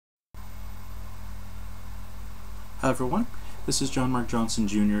Hi everyone, this is John Mark Johnson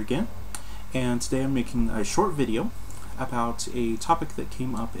Jr. again, and today I'm making a short video about a topic that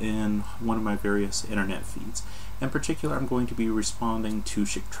came up in one of my various internet feeds. In particular, I'm going to be responding to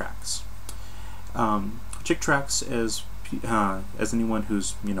Chicktracts. Chicktracts, as anyone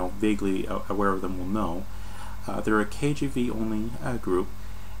who's vaguely aware of them will know, they're a KJV only group,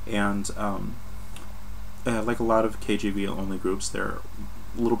 and like a lot of KJV only groups, they're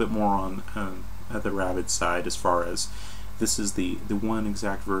a little bit more on the rabid side as far as this is the one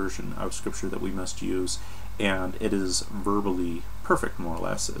exact version of Scripture that we must use, and it is verbally perfect, more or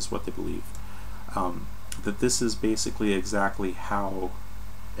less, is what they believe. That this is basically exactly how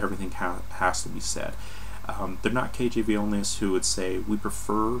everything has to be said. They're not KJV onlyists who would say we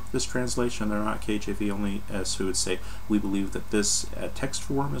prefer this translation. They're not KJV onlyists who would say we believe that this text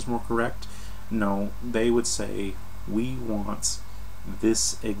form is more correct. No, they would say we want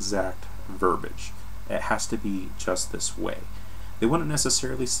this exact verbiage. It has to be just this way. They wouldn't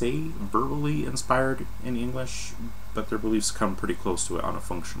necessarily say verbally inspired in English, but their beliefs come pretty close to it on a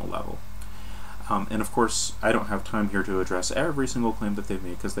functional level. And of course, I don't have time here to address every single claim that they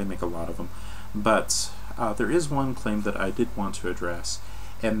make, because they make a lot of them. But there is one claim that I did want to address,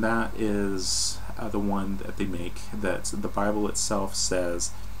 and that is the one that they make, that the Bible itself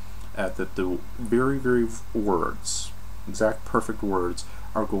says that the very words, exact perfect words,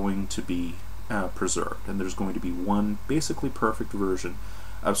 are going to be preserved, and there's going to be one basically perfect version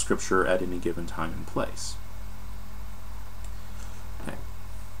of Scripture at any given time and place. Okay.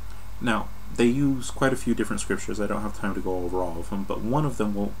 Now, they use quite a few different scriptures. I don't have time to go over all of them, but one of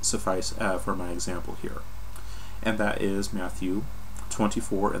them will suffice for my example here, and that is Matthew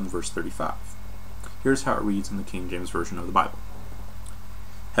 24 and verse 35. Here's how it reads in the King James Version of the Bible.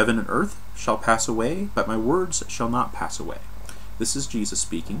 Heaven and earth shall pass away, but my words shall not pass away. This is Jesus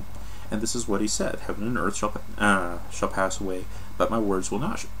speaking, and this is what he said. Heaven and earth shall pass away, but my words will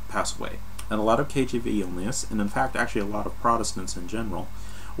not pass away. And a lot of KJV onlyists, and in fact actually a lot of Protestants in general,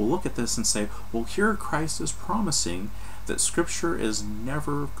 will look at this and say, well, here Christ is promising that Scripture is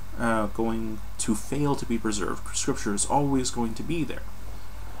never going to fail to be preserved. Scripture is always going to be there.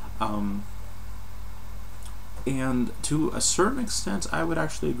 And to a certain extent, I would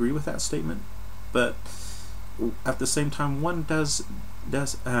actually agree with that statement, but at the same time, one does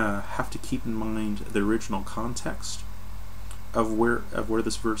have to keep in mind the original context of where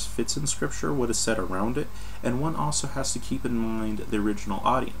this verse fits in Scripture, what is said around it, and one also has to keep in mind the original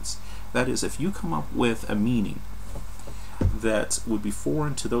audience. That is, if you come up with a meaning that would be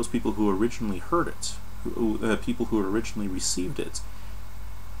foreign to those people who originally heard it, people who originally received it,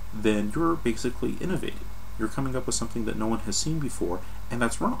 then you're basically innovating. You're coming up with something that no one has seen before, and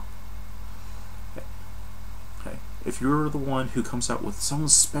that's wrong. Okay. If you're the one who comes out with some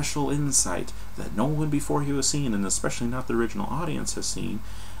special insight that no one before you has seen, and especially not the original audience has seen,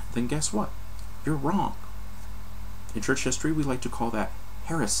 then guess what? You're wrong. In church history, we like to call that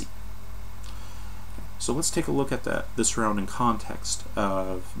heresy. So let's take a look at the surrounding context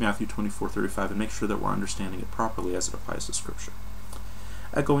of Matthew 24:35 and make sure that we're understanding it properly as it applies to Scripture.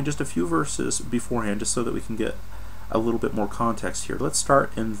 Going just a few verses beforehand, just so that we can get a little bit more context here. Let's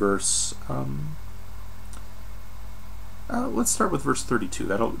start in verse. Let's start with verse 32.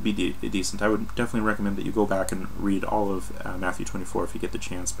 That'll be decent. I would definitely recommend that you go back and read all of Matthew 24 if you get the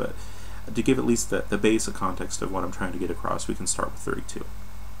chance, but to give at least the basic context of what I'm trying to get across, we can start with 32.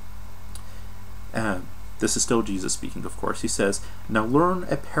 This is still Jesus speaking, of course. He says, "Now learn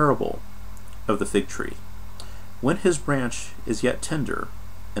a parable of the fig tree. When his branch is yet tender,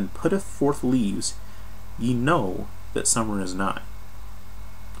 and putteth forth leaves, ye know that summer is nigh.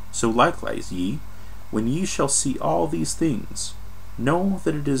 So likewise ye, when ye shall see all these things, know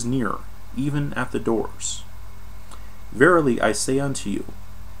that it is near, even at the doors. Verily I say unto you,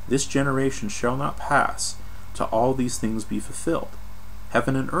 this generation shall not pass till all these things be fulfilled.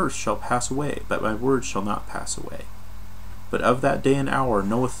 Heaven and earth shall pass away, but my words shall not pass away. But of that day and hour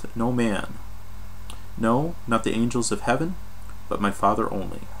knoweth no man, no, not the angels of heaven, but my Father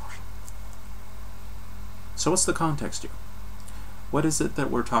only." So what's the context here? What is it that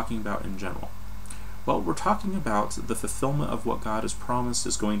we're talking about in general? Well, we're talking about the fulfillment of what God has promised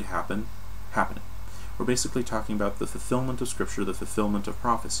is going to happen, happening. We're basically talking about the fulfillment of Scripture, the fulfillment of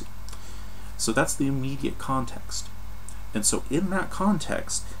prophecy. So that's the immediate context. And so in that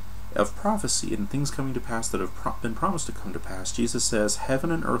context of prophecy and things coming to pass that have been promised to come to pass, Jesus says, heaven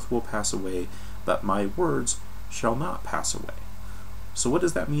and earth will pass away, but my words shall not pass away. So what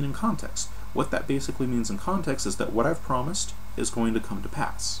does that mean in context? What that basically means in context is that what I've promised is going to come to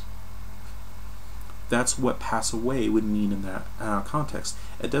pass. That's what pass away would mean in that context.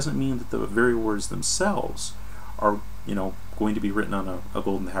 It doesn't mean that the very words themselves are, going to be written on a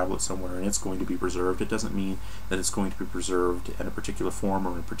golden tablet somewhere and it's going to be preserved. It doesn't mean that it's going to be preserved in a particular form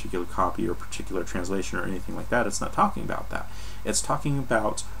or in a particular copy or a particular translation or anything like that. It's not talking about that. It's talking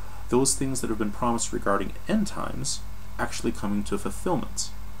about those things that have been promised regarding end times actually coming to fulfillment,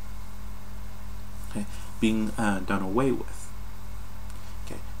 okay, being done away with.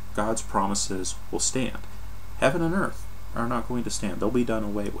 Okay, God's promises will stand. Heaven and earth are not going to stand. They'll be done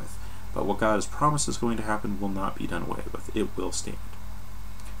away with. But what God has promised is going to happen will not be done away with. It will stand.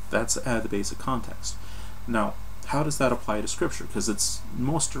 That's the basic context. Now, how does that apply to Scripture? Because it's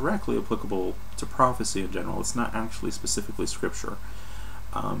most directly applicable to prophecy in general. It's not actually specifically Scripture.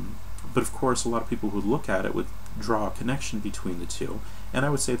 But of course, a lot of people who look at it would draw a connection between the two. And I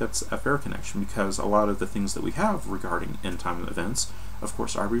would say that's a fair connection, because a lot of the things that we have regarding end-time events, of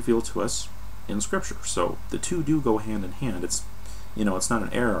course, are revealed to us in Scripture. So the two do go hand in hand. It's not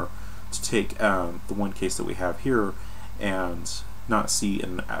an error to take the one case that we have here and not see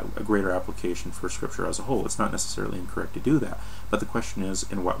a greater application for Scripture as a whole. It's not necessarily incorrect to do that, but the question is,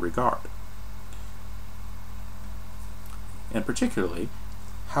 in what regard? And particularly,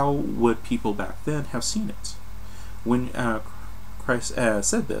 how would people back then have seen it? When Christ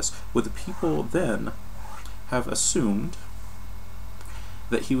said this, would the people then have assumed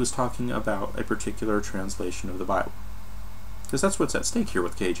that he was talking about a particular translation of the Bible? Because that's what's at stake here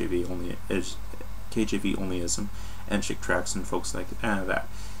with KJV Onlyism and Chicktracts and folks like that.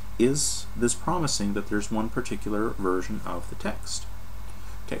 Is this promising that there's one particular version of the text?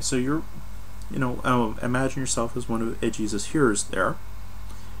 Okay, so you're, imagine yourself as one of Jesus' hearers there.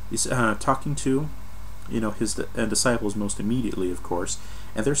 He's talking to, his disciples most immediately, of course,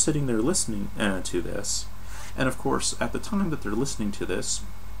 and they're sitting there listening to this. And of course, at the time that they're listening to this,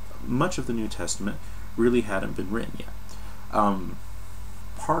 much of the New Testament really hadn't been written yet.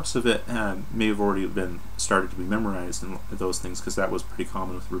 Parts of it may have already been started to be memorized and those things, because that was pretty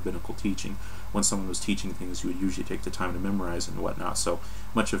common with rabbinical teaching. When someone was teaching things, you would usually take the time to memorize and whatnot. So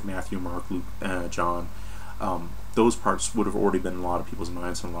much of Matthew, Mark, Luke, John, those parts would have already been in a lot of people's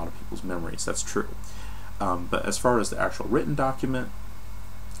minds and a lot of people's memories. That's true. But as far as the actual written document,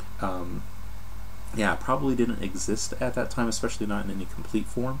 probably didn't exist at that time, especially not in any complete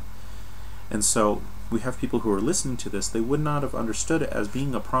form. And so we have people who are listening to this. They would not have understood it as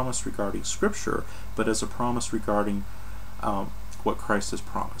being a promise regarding Scripture, but as a promise regarding what Christ has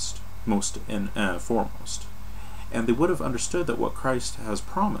promised, most and foremost. And they would have understood that what Christ has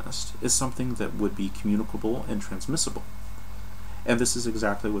promised is something that would be communicable and transmissible. And this is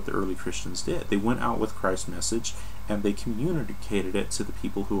exactly what the early Christians did. They went out with Christ's message and they communicated it to the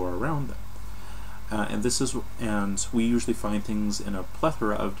people who are around them. And we usually find things in a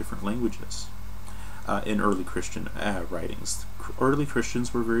plethora of different languages in early Christian writings. Early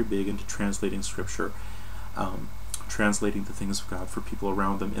Christians were very big into translating Scripture, translating the things of God for people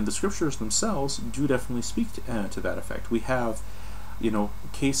around them, and the Scriptures themselves do definitely speak to that effect. We have,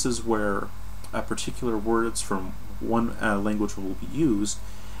 cases where particular words from one language will be used,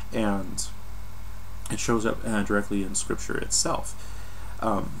 and it shows up directly in Scripture itself.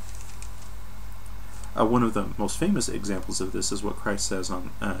 One of the most famous examples of this is what Christ says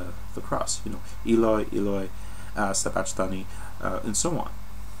on the cross. Eloi, Eloi, sabachthani, and so on.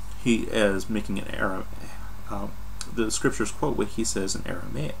 He is making an Aramaic. The Scriptures quote what he says in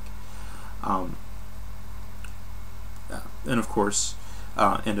Aramaic, and of course,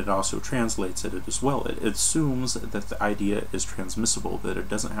 and it also translates it as well. It assumes that the idea is transmissible, that it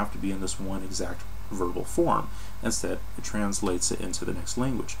doesn't have to be in this one exact verbal form. Instead, it translates it into the next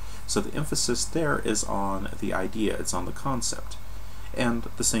language. So the emphasis there is on the idea, it's on the concept. And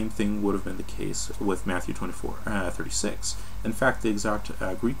the same thing would have been the case with Matthew 24:36. In fact, the exact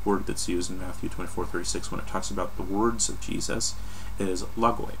Greek word that's used in Matthew 24:36 when it talks about the words of Jesus is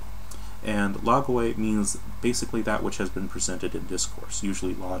logoi. And logoi means basically that which has been presented in discourse,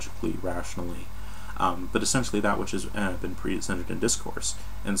 usually logically, rationally, but essentially that which has been presented in discourse.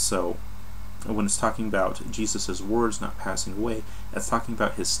 And so when it's talking about Jesus' words not passing away, it's talking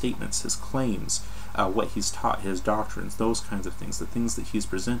about his statements, his claims, what he's taught, his doctrines, those kinds of things, the things that he's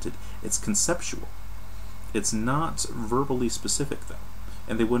presented. It's conceptual. It's not verbally specific, though,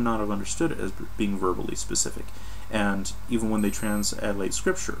 and they would not have understood it as being verbally specific. And even when they translate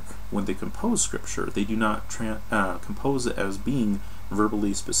Scripture, when they compose Scripture, they do not compose it as being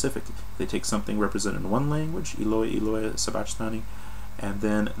verbally specific. They take something represented in one language, Eloi, Eloi, sabachthani, and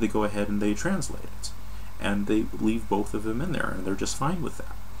then they go ahead and they translate it. And they leave both of them in there, and they're just fine with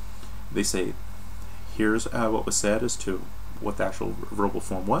that. They say, here's what was said as to what the actual verbal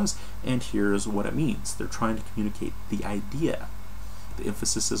form was, and here's what it means. They're trying to communicate the idea The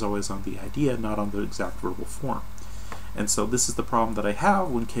emphasis is always on the idea, not on the exact verbal form. And so this is the problem that I have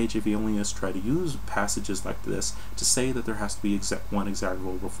when KJV onlyists try to use passages like this to say that there has to be one exact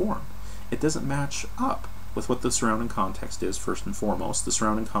verbal form. It doesn't match up with what the surrounding context is, first and foremost. The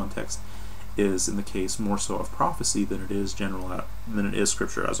surrounding context is, in the case, more so of prophecy than it is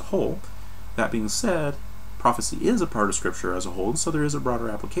Scripture as a whole. That being said, prophecy is a part of Scripture as a whole, and so there is a broader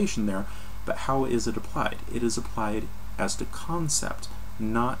application there, but how is it applied? It is applied as to concept,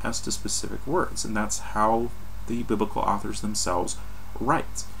 not as to specific words, and that's how the biblical authors themselves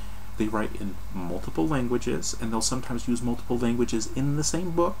write. They write in multiple languages, and they'll sometimes use multiple languages in the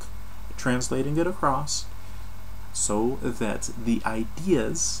same book, translating it across, so that the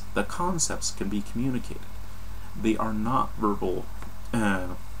ideas, the concepts, can be communicated. They are not verbal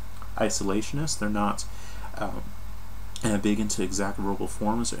isolationists. They're not big into exact verbal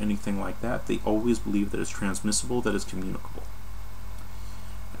forms or anything like that. They always believe that it's transmissible, that it's communicable.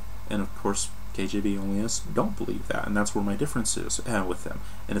 And of course, KJV onlyists don't believe that, and that's where my difference is with them.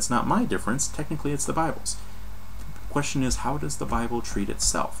 And it's not my difference, technically it's the Bible's. The question is, how does the Bible treat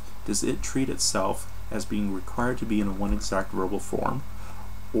itself? Does it treat itself as being required to be in one exact verbal form,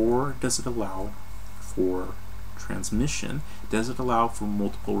 or does it allow for transmission? Does it allow for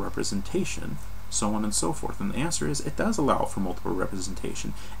multiple representation, so on and so forth? And the answer is, it does allow for multiple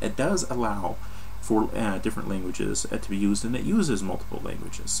representation. It does allow for different languages to be used, and it uses multiple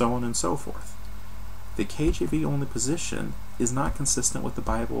languages, so on and so forth. The KJV only position is not consistent with the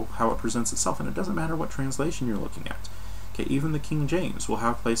Bible, how it presents itself, and it doesn't matter what translation you're looking at. Okay, even the King James will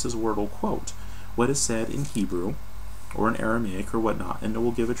have places where it'll quote what is said in Hebrew or in Aramaic or whatnot, and it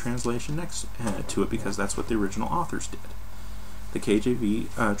will give a translation next to it, because that's what the original authors did. The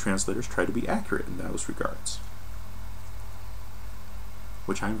KJV translators try to be accurate in those regards,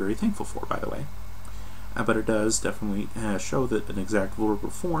 which I'm very thankful for, by the way. But it does definitely show that an exact verbal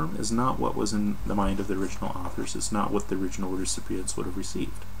form is not what was in the mind of the original authors. It's not what the original recipients would have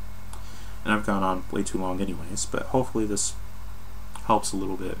received. And I've gone on way too long anyways, but hopefully this helps a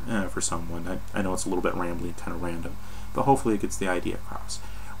little bit for someone. I know it's a little bit rambling, kind of random, but hopefully it gets the idea across.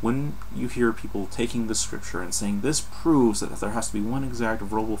 When you hear people taking the Scripture and saying this proves that there has to be one exact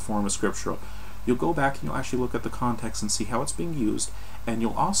verbal form of Scripture, you'll go back and you'll actually look at the context and see how it's being used, and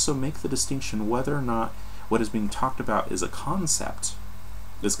you'll also make the distinction whether or not what is being talked about is a concept,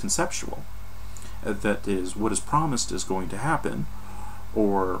 is conceptual, that is what is promised is going to happen,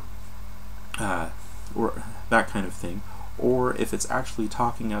 or that kind of thing, or if it's actually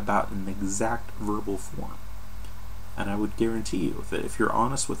talking about an exact verbal form. And I would guarantee you that if you're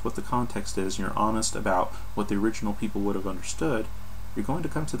honest with what the context is, and you're honest about what the original people would have understood, you're going to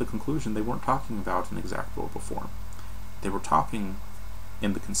come to the conclusion they weren't talking about an exact verbal form. They were talking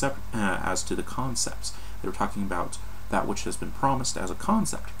in the concept as to the concepts. They were talking about that which has been promised as a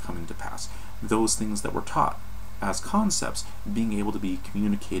concept coming to pass. Those things that were taught as concepts being able to be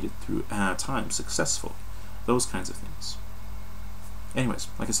communicated through time successfully. Those kinds of things. Anyways,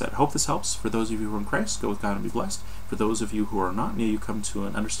 like I said, I hope this helps. For those of you who are in Christ, go with God and be blessed. For those of you who are not, may you come to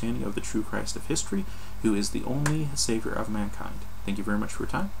an understanding of the true Christ of history, who is the only Savior of mankind. Thank you very much for your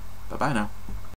time. Bye-bye now.